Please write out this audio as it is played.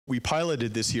we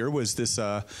piloted this year was this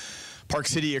Park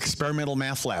City Experimental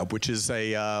Math Lab, which is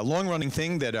a long-running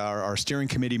thing that our steering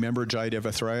committee member, Jaidev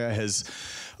Athraya, has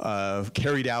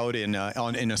carried out in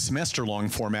a semester-long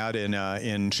format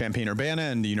in Champaign-Urbana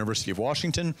and the University of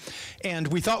Washington. And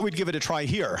we thought we'd give it a try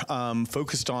here,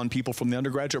 focused on people from the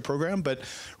undergraduate program, but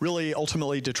really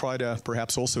ultimately to try to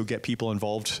perhaps also get people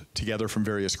involved together from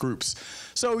various groups.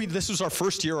 So this was our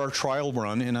first year, our trial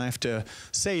run, and I have to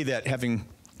say that having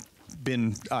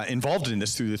been involved in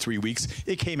this through the 3 weeks,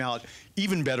 it came out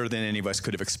even better than any of us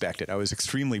could have expected. I was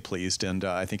extremely pleased, and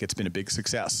I think it's been a big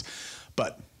success.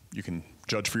 But you can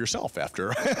judge for yourself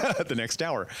after the next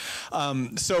hour.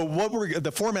 So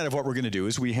the format of what we're going to do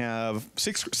is we have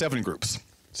seven groups.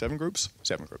 Seven groups?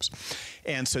 7 groups.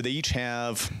 And so they each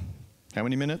have, how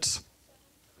many minutes?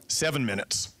 7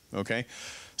 minutes, okay?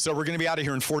 So we're going to be out of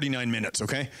here in 49 minutes,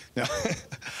 okay? Now,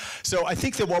 so I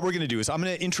think that what we're going to do is I'm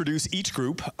going to introduce each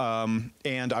group,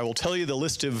 and I will tell you the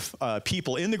list of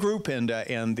people in the group and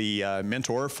the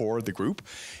mentor for the group.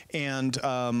 And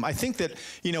I think that,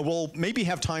 we'll maybe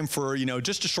have time for,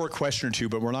 just a short question or two,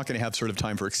 but we're not going to have sort of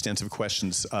time for extensive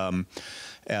questions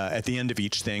at the end of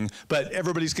each thing. But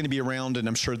everybody's going to be around, and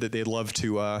I'm sure that they'd love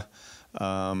to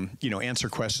answer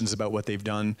questions about what they've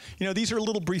done. These are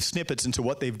little brief snippets into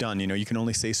what they've done. You can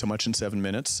only say so much in 7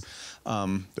 minutes,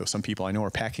 though some people I know are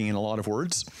packing in a lot of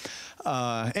words.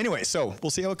 Anyway, so we'll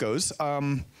see how it goes.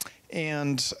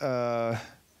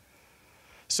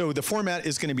 So the format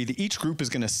is going to be that each group is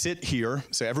going to sit here.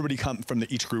 So everybody from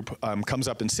each group comes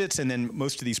up and sits, and then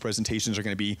most of these presentations are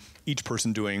going to be each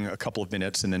person doing a couple of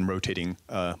minutes and then rotating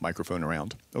a microphone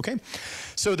around. Okay?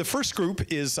 So the first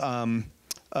group is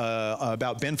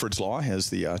about Benford's law, as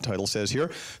the title says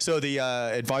here. So the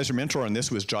advisor mentor on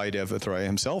this was Jaidev Athraya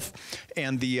himself,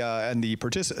 and the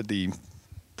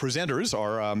presenters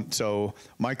are so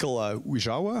Michael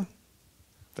Wijawa.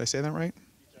 Did I say that right?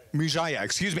 Mijaya,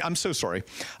 excuse me. I'm so sorry.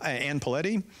 Ann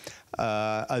Paletti,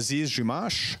 Aziz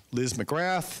Jumash, Liz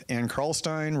McGrath, Ann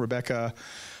Karlstein, Rebecca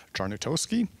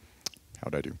Jarnotowski.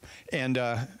 How'd I do? And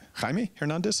Jaime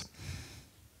Hernandez.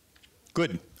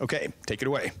 Good. Okay, take it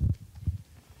away.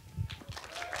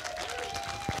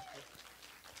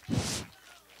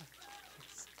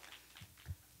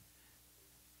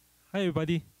 Hi,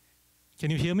 everybody.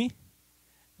 Can you hear me?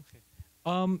 Okay.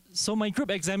 So my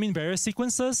group examined various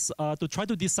sequences to try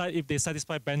to decide if they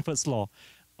satisfy Benford's law.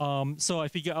 So I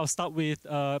figure I'll start with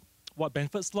what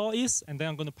Benford's law is, and then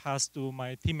I'm going to pass to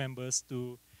my team members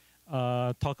to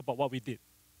talk about what we did.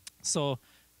 So,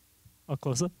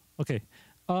 closer? Okay.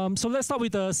 So let's start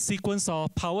with the sequence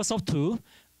of powers of 2.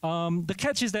 The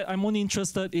catch is that I'm only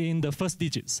interested in the first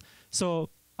digits. So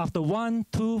after 1,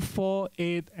 2, 4,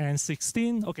 8, and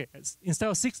 16, okay, instead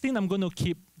of 16, I'm going to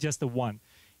keep just the 1.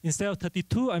 Instead of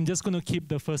 32, I'm just going to keep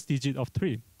the first digit of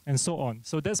 3, and so on.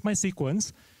 So that's my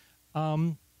sequence.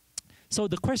 So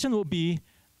the question will be,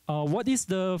 what is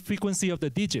the frequency of the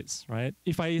digits, right?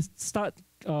 If I start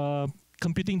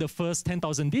computing the first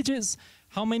 10,000 digits,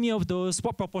 how many of those,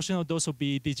 what proportion of those will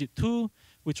be digit 2,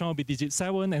 which one will be digit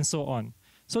 7, and so on.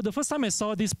 So the first time I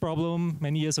saw this problem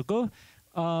many years ago,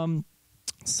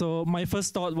 so my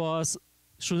first thought was,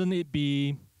 shouldn't it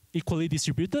be equally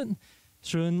distributed?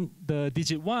 Shouldn't the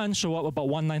digit 1 show up about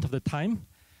 1/9 of the time?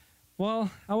 Well,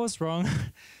 I was wrong.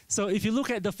 So if you look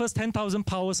at the first 10,000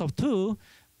 powers of 2,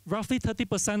 roughly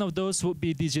 30% of those would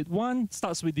be digit 1,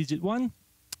 starts with digit 1,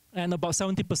 and about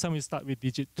 70% will start with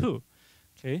digit 2.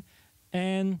 Okay,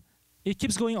 and it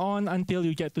keeps going on until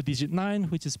you get to digit 9,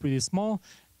 which is pretty small.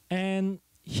 And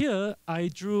here I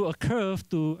drew a curve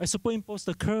I superimposed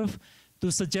the curve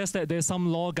to suggest that there's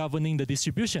some law governing the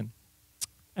distribution.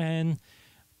 And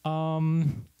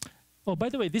oh, by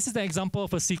the way, this is an example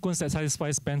of a sequence that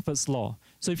satisfies Benford's law.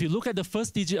 So if you look at the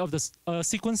first digit of the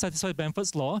sequence satisfies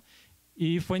Benford's law,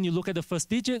 when you look at the first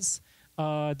digits,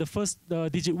 the first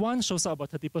digit 1 shows up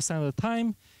about 30% of the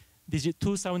time, digit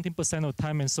 2, 17% of the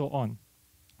time, and so on.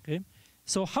 Okay,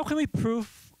 so how can we prove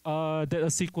that a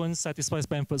sequence satisfies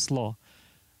Benford's law?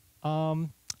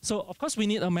 So of course we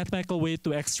need a mathematical way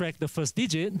to extract the first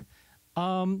digit.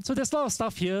 So there's a lot of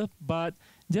stuff here, but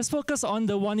just focus on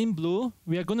the one in blue.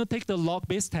 We are going to take the log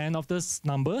base 10 of this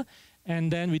number,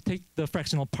 and then we take the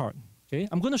fractional part. Okay,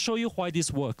 I'm going to show you why this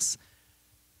works.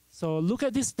 So look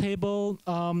at this table.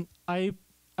 I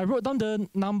wrote down the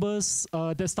numbers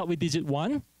that start with digit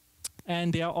 1,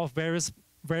 and they are of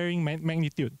varying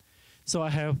magnitude. So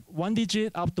I have 1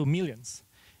 digit up to millions.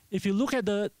 If you look at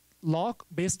the log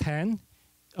base 10,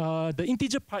 the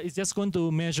integer part is just going to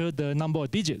measure the number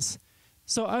of digits.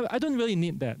 So I don't really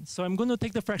need that. So I'm going to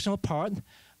take the fractional part.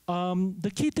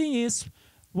 The key thing is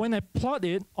when I plot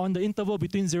it on the interval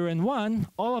between 0 and 1,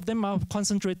 all of them are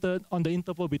concentrated on the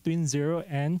interval between 0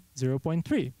 and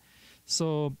 0.3.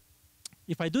 So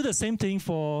if I do the same thing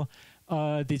for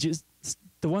digits,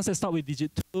 the ones that start with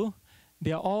digit 2,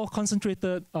 they are all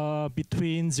concentrated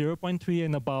between 0.3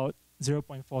 and about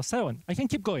 0.47. I can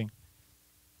keep going,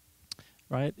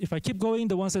 right? If I keep going,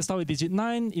 the ones that start with digit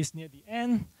 9 is near the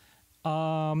end,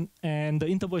 and the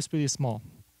interval is pretty small,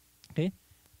 okay?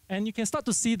 And you can start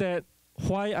to see that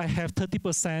why I have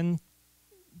 30%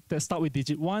 that start with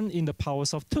digit 1 in the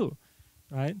powers of 2,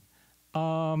 right?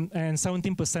 And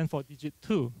 17% for digit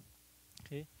 2,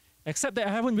 okay? Except that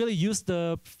I haven't really used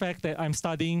the fact that I'm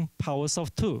studying powers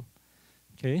of 2,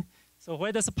 okay? So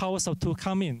where does the powers of 2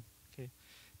 come in? Okay,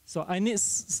 so I need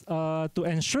to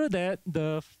ensure that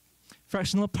the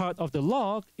fractional part of the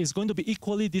log is going to be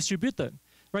equally distributed,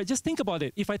 right? Just think about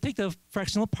it. If I take the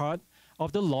fractional part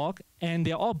of the log and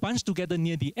they're all bunched together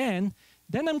near the end,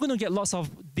 then I'm going to get lots of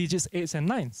digits 8s and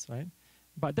 9s, right?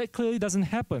 But that clearly doesn't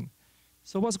happen.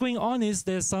 So what's going on is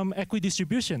there's some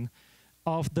equidistribution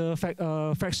of the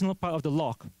fractional part of the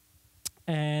log.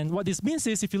 And what this means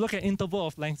is if you look at interval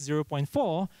of length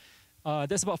 0.4,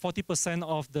 that's about 40%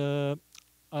 of the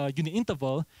unit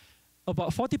interval.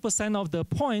 About 40% of the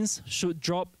points should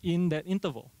drop in that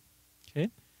interval,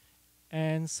 okay?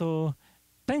 And so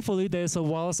thankfully, there's a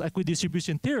Wallace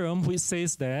equidistribution theorem which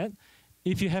says that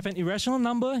if you have an irrational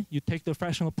number, you take the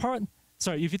fractional part.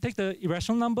 Sorry, if you take the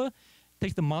irrational number,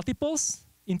 take the multiples,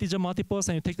 integer multiples,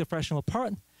 and you take the fractional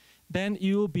part, then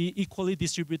you will be equally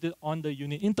distributed on the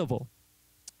unit interval.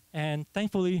 And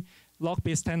thankfully, log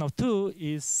base 10 of 2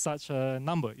 is such a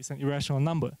number. It's an irrational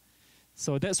number.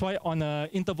 So that's why on an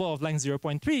interval of length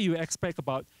 0.3, you expect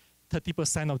about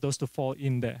 30% of those to fall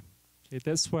in there. Okay,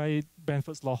 that's why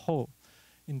Benford's law holds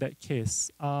in that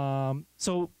case.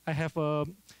 So I have a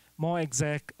more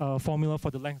exact formula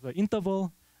for the length of the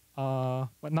interval,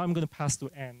 but now I'm going to pass to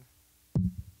Anne.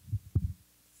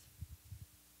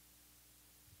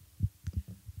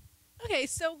 Okay,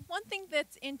 so one thing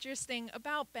that's interesting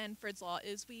about Benford's law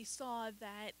is we saw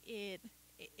that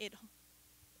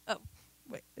oh,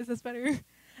 wait, is this better?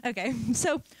 Okay,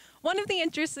 so one of the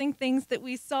interesting things that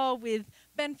we saw with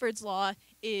Benford's law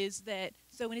is that,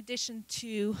 so in addition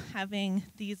to having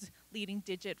these leading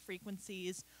digit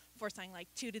frequencies for something like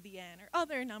 2 to the n or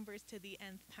other numbers to the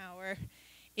nth power,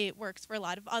 it works for a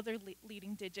lot of other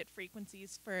leading digit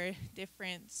frequencies for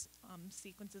different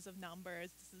sequences of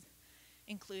numbers. This is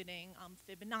including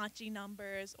Fibonacci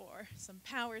numbers or some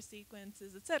power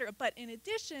sequences, etc. But in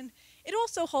addition, it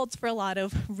also holds for a lot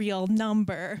of real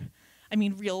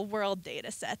world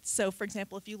data sets. So for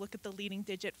example, if you look at the leading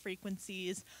digit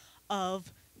frequencies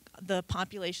of the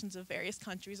populations of various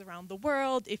countries around the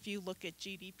world, if you look at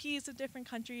GDPs of different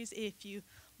countries, if you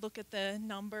look at the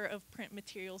number of print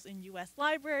materials in US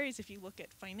libraries, if you look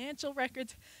at financial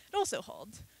records, it also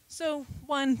holds. So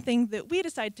one thing that we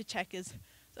decided to check is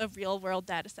a real world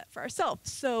data set for ourselves.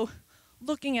 So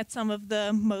looking at some of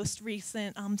the most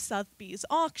recent Sotheby's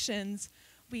auctions,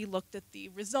 we looked at the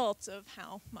results of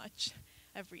how much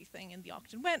everything in the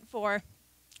auction went for,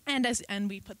 and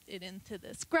we put it into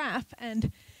this graph.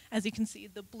 And as you can see,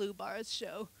 the blue bars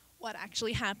show what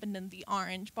actually happened, and the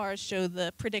orange bars show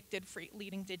the predicted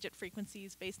leading digit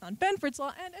frequencies based on Benford's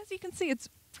law. And as you can see, it's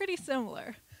pretty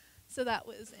similar. So that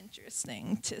was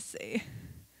interesting to see.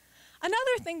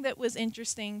 Another thing that was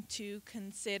interesting to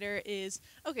consider is,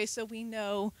 okay, so we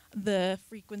know the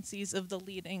frequencies of the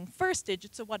leading first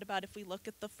digit. So what about if we look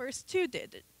at the first two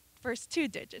digits?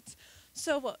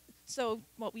 So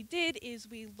what we did is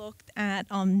we looked at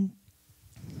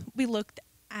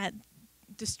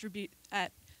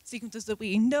sequences that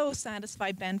we know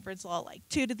satisfy Benford's law, like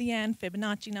 2 to the n,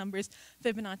 Fibonacci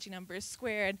numbers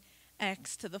squared,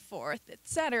 x to the 4th,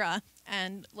 etc.,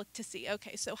 and look to see,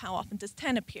 okay, so how often does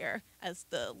 10 appear as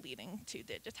the leading two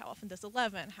digits? How often does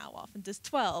 11? How often does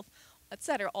 12?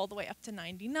 Etc., all the way up to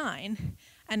 99.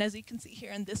 And as you can see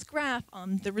here in this graph,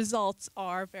 the results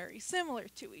are very similar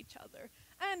to each other.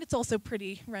 And it's also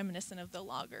pretty reminiscent of the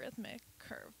logarithmic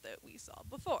curve that we saw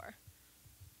before.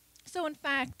 So in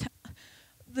fact,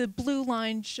 the blue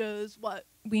line shows what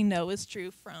we know is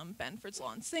true from Benford's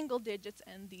law in single digits,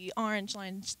 and the orange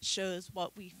line shows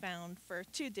what we found for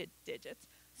two digits.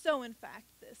 So in fact,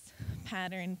 this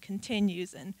pattern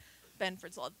continues, and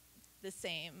Benford's law, the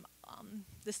same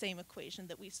equation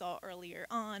that we saw earlier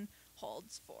on,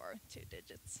 holds for 2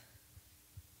 digits.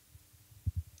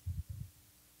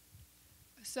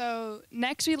 So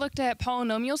next we looked at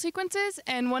polynomial sequences,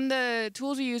 and one of the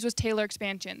tools we used was Taylor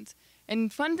expansions.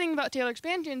 And fun thing about Taylor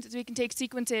expansions is we can take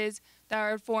sequences that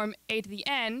are form a to the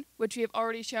n, which we have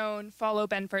already shown follow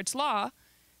Benford's law,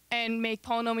 and make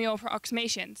polynomial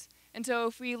approximations. And so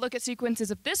if we look at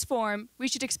sequences of this form, we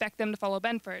should expect them to follow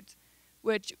Benford's,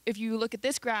 which if you look at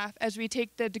this graph, as we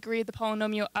take the degree of the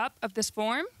polynomial up of this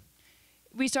form,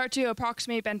 we start to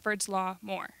approximate Benford's law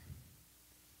more.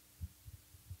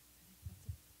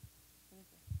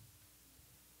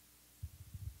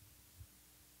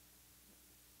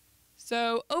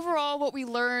 So overall, what we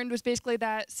learned was basically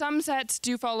that some sets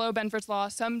do follow Benford's law,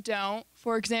 some don't.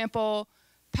 For example,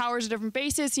 powers of different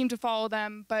bases seem to follow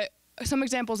them, but some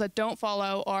examples that don't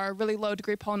follow are really low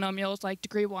degree polynomials like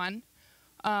degree 1,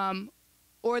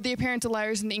 or the appearance of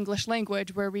letters in the English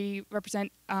language where we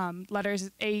represent letters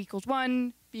as A equals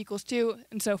 1, B equals 2,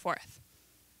 and so forth.